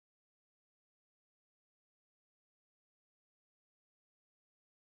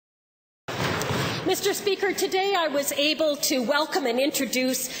Mr. Speaker, today I was able to welcome and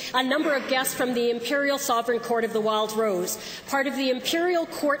introduce a number of guests from the Imperial Sovereign Court of the Wild Rose, part of the Imperial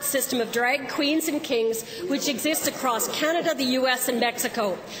court system of drag queens and kings which exists across Canada, the U.S. and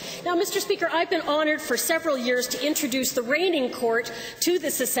Mexico. Now, Mr. Speaker, I've been honoured for several years to introduce the reigning court to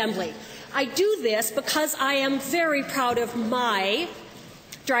this Assembly. I do this because I am very proud of my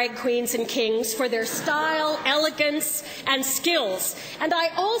drag queens and kings for their style, elegance, and skills. And I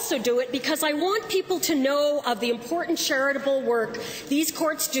also do it because I want people to know of the important charitable work these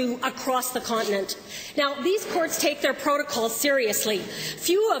courts do across the continent. Now, these courts take their protocols seriously.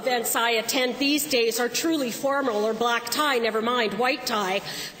 Few events I attend these days are truly formal or black tie, never mind white tie,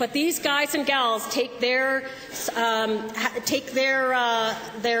 but these guys and gals take their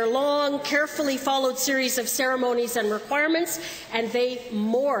long, carefully followed series of ceremonies and requirements, and they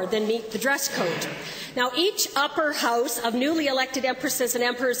more than meet the dress code. Now, each upper house of newly elected empresses and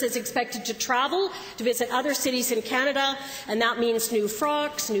emperors is expected to travel to visit other cities in Canada, and that means new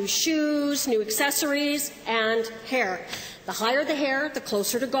frocks, new shoes, new accessories, and hair. The higher the hair, the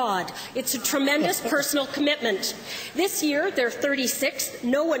closer to God. It's a tremendous personal commitment. This year, they're 36th.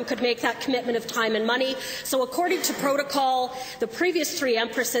 No one could make that commitment of time and money. So according to protocol, the previous 3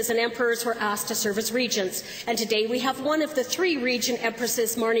 empresses and emperors were asked to serve as regents. And today we have one of the 3 regent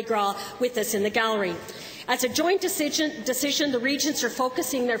empresses, Mardi Gras, with us in the gallery. As a joint decision, the regents are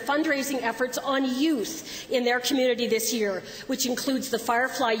focusing their fundraising efforts on youth in their community this year, which includes the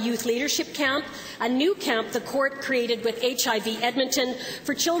Firefly Youth Leadership Camp, a new camp the court created with HIV Edmonton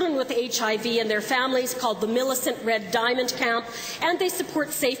for children with HIV and their families called the Millicent Red Diamond Camp, and they support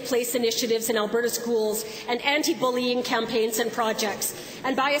safe place initiatives in Alberta schools and anti-bullying campaigns and projects.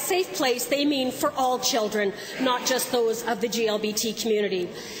 And by a safe place, they mean for all children, not just those of the GLBT community.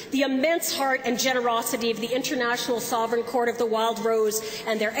 The immense heart and generosity of the International Sovereign Court of the Wild Rose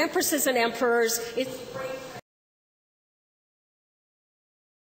and their empresses and emperors is